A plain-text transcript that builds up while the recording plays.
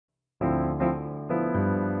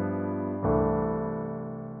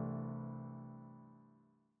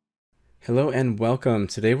Hello and welcome.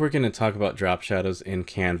 Today we're going to talk about drop shadows in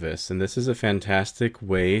Canvas, and this is a fantastic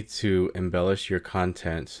way to embellish your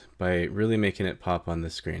content by really making it pop on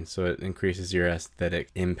the screen, so it increases your aesthetic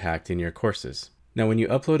impact in your courses. Now when you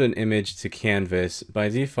upload an image to Canvas, by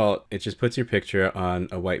default it just puts your picture on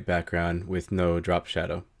a white background with no drop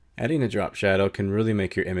shadow. Adding a drop shadow can really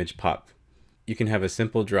make your image pop. You can have a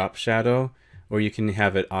simple drop shadow, or you can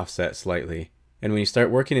have it offset slightly. And when you start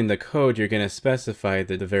working in the code, you're going to specify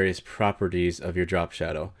the various properties of your drop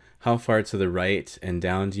shadow. How far to the right and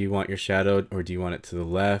down do you want your shadow, or do you want it to the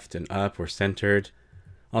left and up or centered?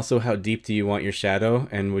 Also, how deep do you want your shadow,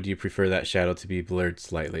 and would you prefer that shadow to be blurred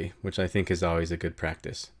slightly, which I think is always a good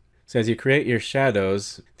practice. So as you create your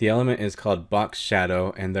shadows, the element is called box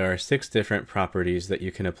shadow, and there are 6 different properties that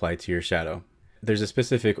you can apply to your shadow. There's a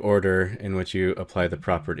specific order in which you apply the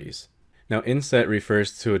properties. Now inset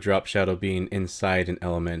refers to a drop shadow being inside an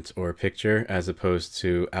element or picture as opposed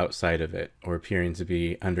to outside of it or appearing to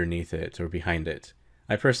be underneath it or behind it.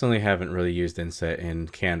 I personally haven't really used inset in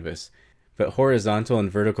Canvas, but horizontal and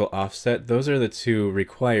vertical offset, those are the 2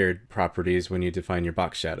 required properties when you define your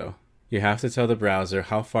box shadow. You have to tell the browser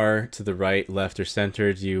how far to the right, left, or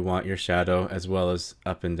center do you want your shadow, as well as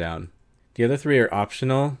up and down. The other 3 are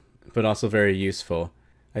optional, but also very useful.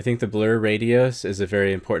 I think the blur radius is a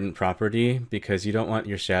very important property because you don't want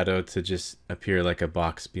your shadow to just appear like a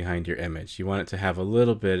box behind your image. You want it to have a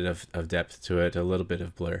little bit of depth to it, a little bit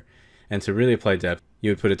of blur. And to really apply depth,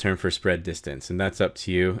 you would put a term for spread distance, and that's up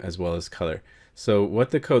to you as well as color. So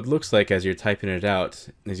what the code looks like as you're typing it out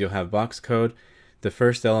is you'll have box code. The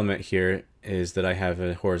first element here is that I have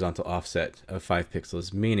a horizontal offset of 5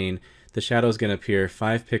 pixels, meaning the shadow is going to appear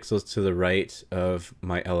 5 pixels to the right of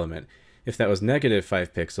my element. If that was negative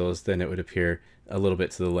 5 pixels, then it would appear a little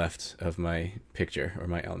bit to the left of my picture or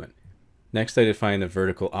my element. Next, I define a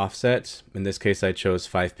vertical offset. In this case, I chose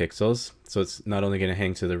 5 pixels. So it's not only going to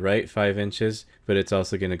hang to the right 5 inches, but it's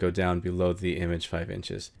also going to go down below the image 5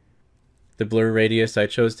 inches. The blur radius, I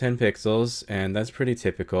chose 10 pixels, and that's pretty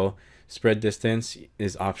typical. Spread distance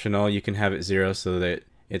is optional. You can have it 0 so that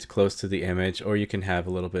it's close to the image, or you can have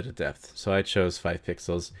a little bit of depth. So I chose 5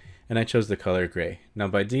 pixels. And I chose the color gray. Now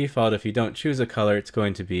by default, if you don't choose a color, it's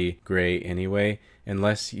going to be gray anyway,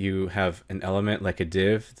 unless you have an element like a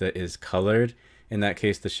div that is colored. In that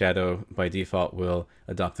case, the shadow by default will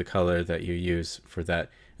adopt the color that you use for that,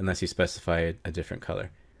 unless you specify a different color.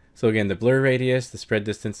 So again, the blur radius, the spread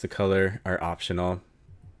distance, the color are optional.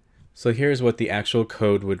 So here's what the actual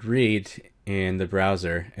code would read in the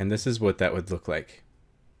browser, and this is what that would look like.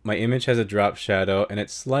 My image has a drop shadow and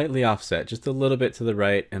it's slightly offset, just a little bit to the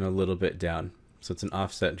right and a little bit down. So it's an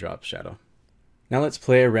offset drop shadow. Now let's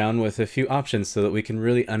play around with a few options so that we can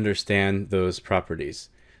really understand those properties.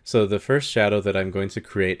 So the first shadow that I'm going to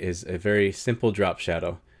create is a very simple drop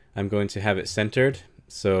shadow. I'm going to have it centered.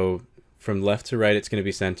 So from left to right, it's going to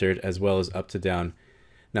be centered, as well as up to down.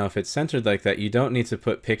 Now if it's centered like that, you don't need to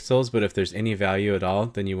put pixels, but if there's any value at all,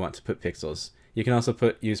 then you want to put pixels. You can also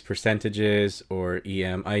use percentages or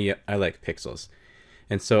EM. I like pixels.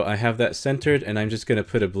 And so I have that centered, and I'm just going to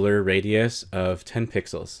put a blur radius of 10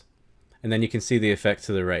 pixels. And then you can see the effect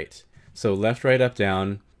to the right. So left, right, up,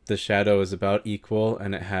 down, the shadow is about equal,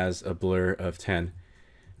 and it has a blur of 10.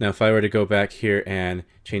 Now if I were to go back here and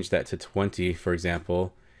change that to 20, for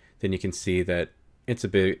example, then you can see that it's a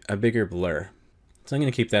bigger blur. So I'm going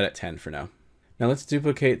to keep that at 10 for now. Now let's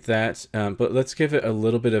duplicate that, but let's give it a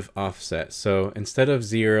little bit of offset. So instead of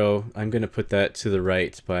 0, I'm going to put that to the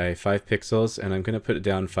right by 5 pixels, and I'm going to put it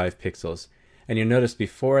down 5 pixels. And you'll notice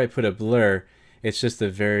before I put a blur, it's just a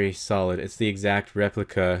very solid, it's the exact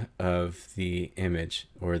replica of the image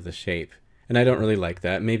or the shape. And I don't really like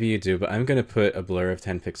that. Maybe you do, but I'm going to put a blur of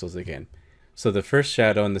 10 pixels again. So the first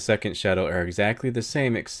shadow and the second shadow are exactly the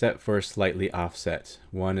same except for slightly offset.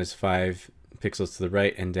 One is 5 pixels to the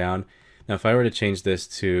right and down. Now if I were to change this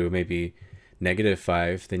to maybe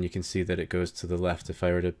 -5, then you can see that it goes to the left. If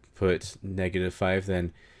I were to put -5,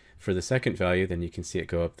 then for the second value, then you can see it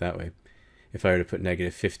go up that way. If I were to put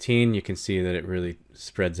 -15, you can see that it really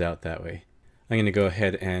spreads out that way. I'm going to go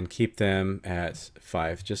ahead and keep them at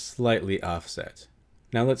 5, just slightly offset.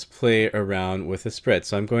 Now let's play around with the spread.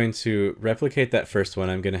 So I'm going to replicate that first one.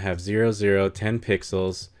 I'm going to have 0, 0, 10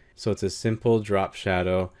 pixels. So it's a simple drop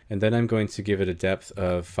shadow, and then I'm going to give it a depth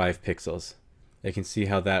of 5 pixels. You can see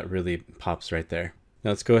how that really pops right there.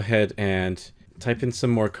 Now let's go ahead and type in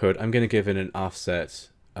some more code. I'm going to give it an offset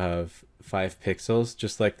of 5 pixels,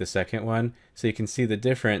 just like the second one, so you can see the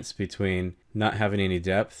difference between not having any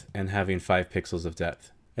depth and having 5 pixels of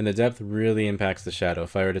depth. And the depth really impacts the shadow.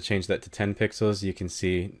 If I were to change that to 10 pixels, you can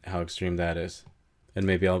see how extreme that is. And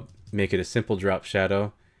maybe I'll make it a simple drop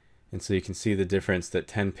shadow, And so you can see the difference that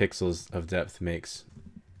 10 pixels of depth makes.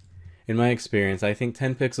 In my experience, I think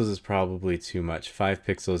 10 pixels is probably too much. 5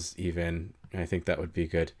 pixels even, I think that would be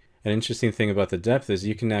good. An interesting thing about the depth is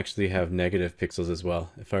you can actually have negative pixels as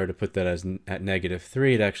well. If I were to put that as at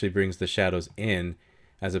 -3, it actually brings the shadows in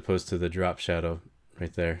as opposed to the drop shadow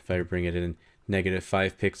right there. If I bring it in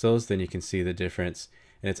 -5 pixels, then you can see the difference.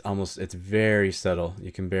 And it's very subtle.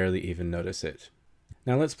 You can barely even notice it.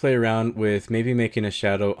 Now let's play around with maybe making a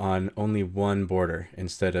shadow on only one border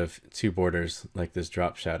instead of 2 borders like this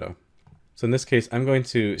drop shadow. So in this case, I'm going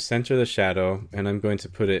to center the shadow and I'm going to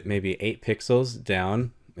put it maybe 8 pixels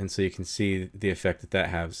down. And so you can see the effect that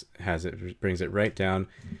has. It brings it right down.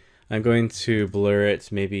 I'm going to blur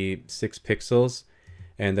it maybe 6 pixels.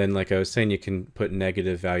 And then like I was saying, you can put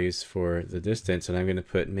negative values for the distance. And I'm going to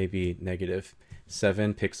put maybe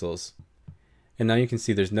 -7 pixels. And now you can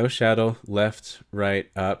see there's no shadow left, right,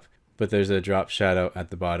 up, but there's a drop shadow at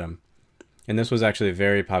the bottom. And this was actually a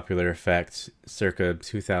very popular effect circa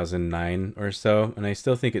 2009 or so, and I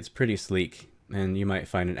still think it's pretty sleek, and you might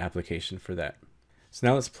find an application for that. So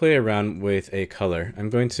now let's play around with a color. I'm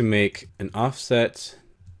going to make an offset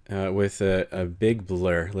with a big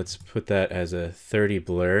blur. Let's put that as a 30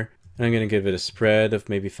 blur. And I'm going to give it a spread of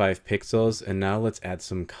maybe 5 pixels, and now let's add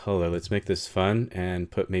some color. Let's make this fun and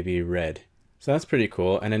put maybe red. So that's pretty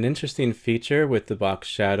cool. And an interesting feature with the box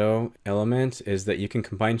shadow element is that you can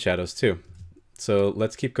combine shadows too. So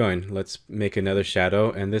let's keep going. Let's make another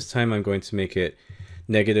shadow, and this time I'm going to make it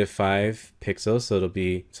 -5 pixels, so it'll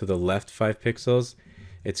be to the left 5 pixels.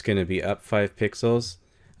 It's going to be up 5 pixels.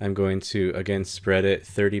 I'm going to again spread it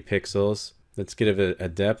 30 pixels. Let's give it a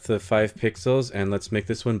depth of 5 pixels, and let's make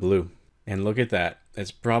this one blue. And look at that.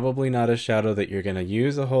 It's probably not a shadow that you're going to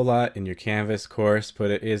use a whole lot in your Canvas course,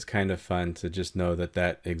 but it is kind of fun to just know that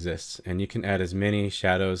that exists. And you can add as many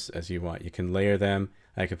shadows as you want. You can layer them.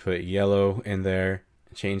 I could put yellow in there,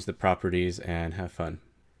 change the properties, and have fun.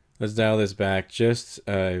 Let's dial this back just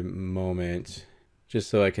a moment, just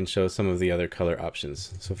so I can show some of the other color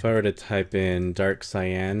options. So if I were to type in dark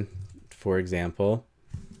cyan, for example,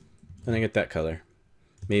 then I get that color.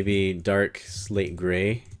 Maybe dark slate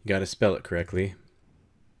gray. You gotta spell it correctly.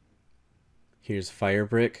 Here's fire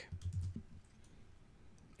brick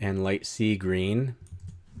and light sea green.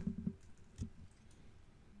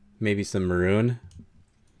 Maybe some maroon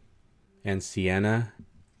and sienna,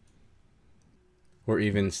 or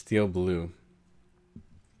even steel blue.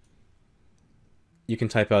 You can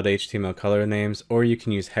type out HTML color names, or you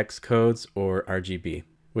can use hex codes or RGB.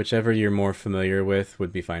 Whichever you're more familiar with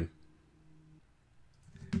would be fine.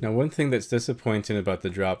 Now, one thing that's disappointing about the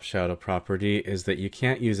drop shadow property is that you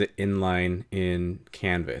can't use it inline in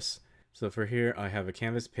Canvas. So for here, I have a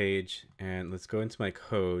Canvas page, and let's go into my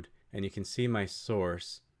code, and you can see my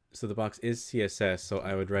source. So the box is CSS, so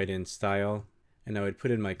I would write in style, and I would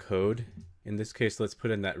put in my code. In this case, let's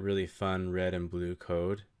put in that really fun red and blue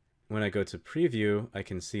code. When I go to preview, I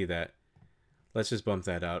can see that. Let's just bump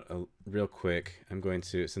that out real quick. I'm going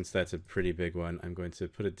to, since that's a pretty big one, I'm going to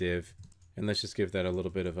put a div. And let's just give that a little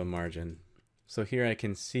bit of a margin. So here I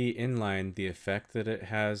can see inline the effect that it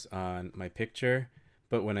has on my picture,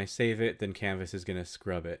 but when I save it, then Canvas is going to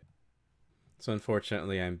scrub it. So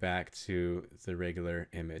unfortunately, I'm back to the regular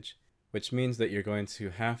image, which means that you're going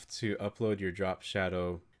to have to upload your drop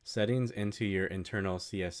shadow settings into your internal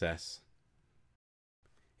CSS.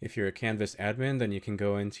 If you're a Canvas admin, then you can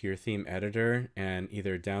go into your theme editor and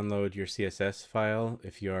either download your CSS file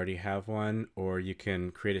if you already have one, or you can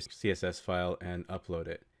create a CSS file and upload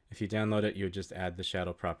it. If you download it, you would just add the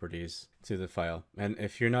shadow properties to the file. And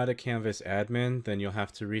if you're not a Canvas admin, then you'll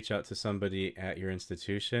have to reach out to somebody at your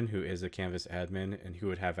institution who is a Canvas admin and who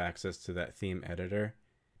would have access to that theme editor.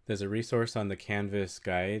 There's a resource on the Canvas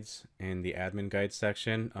guides in the admin guide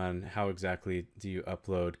section on how exactly do you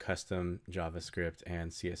upload custom JavaScript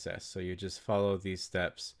and CSS. So you just follow these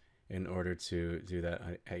steps in order to do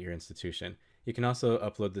that at your institution. You can also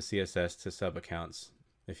upload the CSS to sub-accounts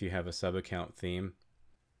if you have a sub-account theme.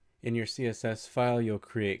 In your CSS file, you'll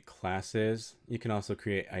create classes. You can also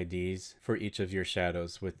create IDs for each of your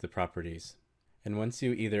shadows with the properties. And once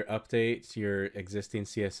you either update your existing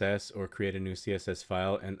CSS or create a new CSS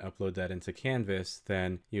file and upload that into Canvas,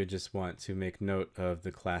 then you just want to make note of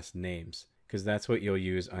the class names, because that's what you'll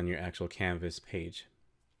use on your actual Canvas page.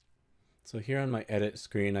 So here on my edit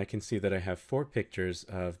screen, I can see that I have 4 pictures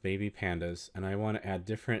of baby pandas, and I want to add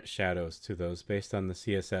different shadows to those based on the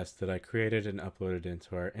CSS that I created and uploaded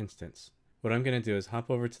into our instance. What I'm going to do is hop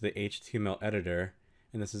over to the HTML editor,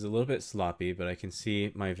 and this is a little bit sloppy, but I can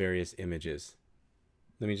see my various images.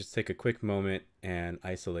 Let me just take a quick moment and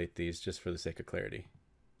isolate these just for the sake of clarity.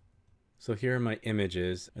 So here are my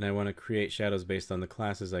images, and I want to create shadows based on the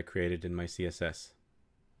classes I created in my CSS.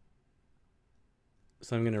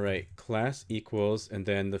 So I'm going to write class equals, and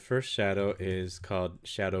then the first shadow is called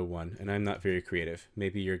shadow 1, and I'm not very creative.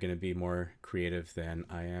 Maybe you're going to be more creative than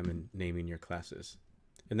I am in naming your classes.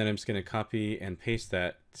 And then I'm just going to copy and paste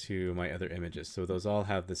that to my other images. So those all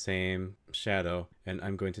have the same shadow, and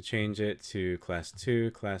I'm going to change it to class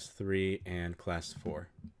 2, class 3, and class 4.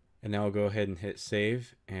 And now I'll go ahead and hit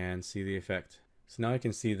save and see the effect. So now I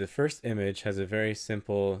can see the first image has a very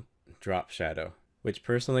simple drop shadow, which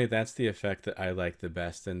personally that's the effect that I like the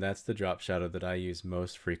best, and that's the drop shadow that I use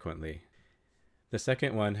most frequently. The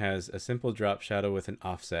second one has a simple drop shadow with an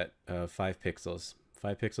offset of 5 pixels.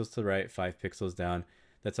 5 pixels to the right, 5 pixels down.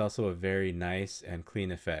 That's also a very nice and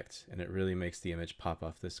clean effect, and it really makes the image pop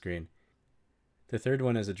off the screen. The third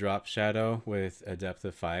one is a drop shadow with a depth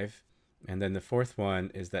of 5. And then the fourth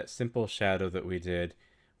one is that simple shadow that we did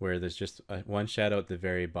where there's just one shadow at the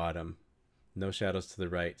very bottom. No shadows to the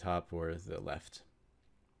right, top, or the left.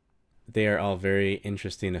 They are all very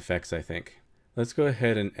interesting effects, I think. Let's go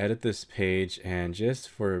ahead and edit this page, and just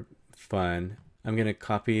for fun, I'm going to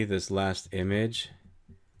copy this last image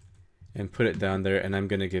and put it down there, and I'm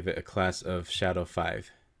going to give it a class of shadow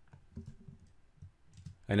 5.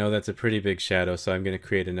 I know that's a pretty big shadow, so I'm going to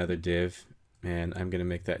create another div, and I'm going to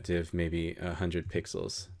make that div maybe 100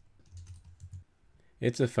 pixels.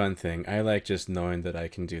 It's a fun thing. I like just knowing that I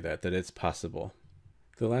can do that it's possible.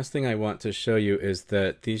 The last thing I want to show you is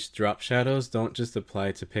that these drop shadows don't just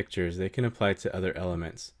apply to pictures, they can apply to other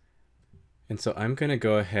elements. And so I'm going to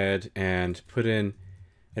go ahead and put in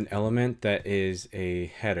an element that is a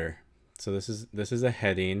header. So this is a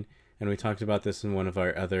heading, and we talked about this in one of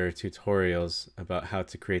our other tutorials about how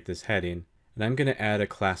to create this heading. And I'm going to add a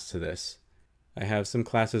class to this. I have some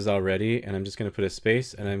classes already, and I'm just going to put a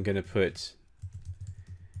space, and I'm going to put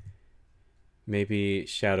maybe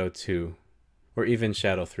shadow 2 or even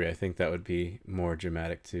shadow 3. I think that would be more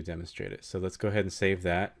dramatic to demonstrate it. So let's go ahead and save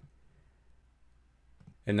that.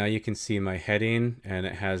 And now you can see my heading, and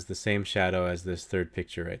it has the same shadow as this third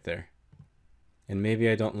picture right there. And maybe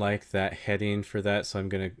I don't like that heading for that, so I'm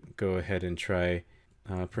going to go ahead and try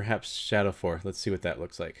perhaps shadow 4. Let's see what that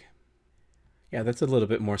looks like. Yeah, that's a little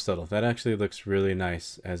bit more subtle. That actually looks really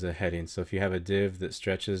nice as a heading. So if you have a div that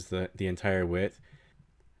stretches the entire width,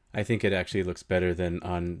 I think it actually looks better than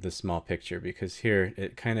on the small picture, because here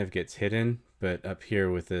it kind of gets hidden, but up here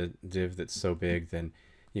with a div that's so big, then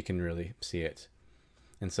you can really see it.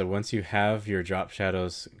 And so once you have your drop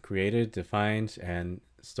shadows created, defined, and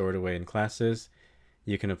stored away in classes,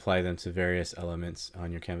 you can apply them to various elements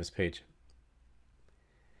on your Canvas page.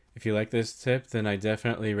 If you like this tip, then I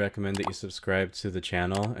definitely recommend that you subscribe to the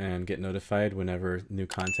channel and get notified whenever new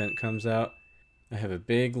content comes out. I have a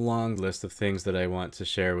big long list of things that I want to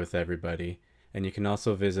share with everybody, and you can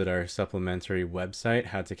also visit our supplementary website,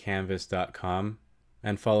 howtocanvas.com,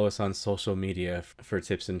 and follow us on social media for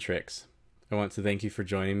tips and tricks. I want to thank you for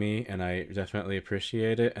joining me, and I definitely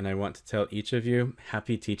appreciate it, and I want to tell each of you,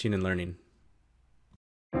 happy teaching and learning.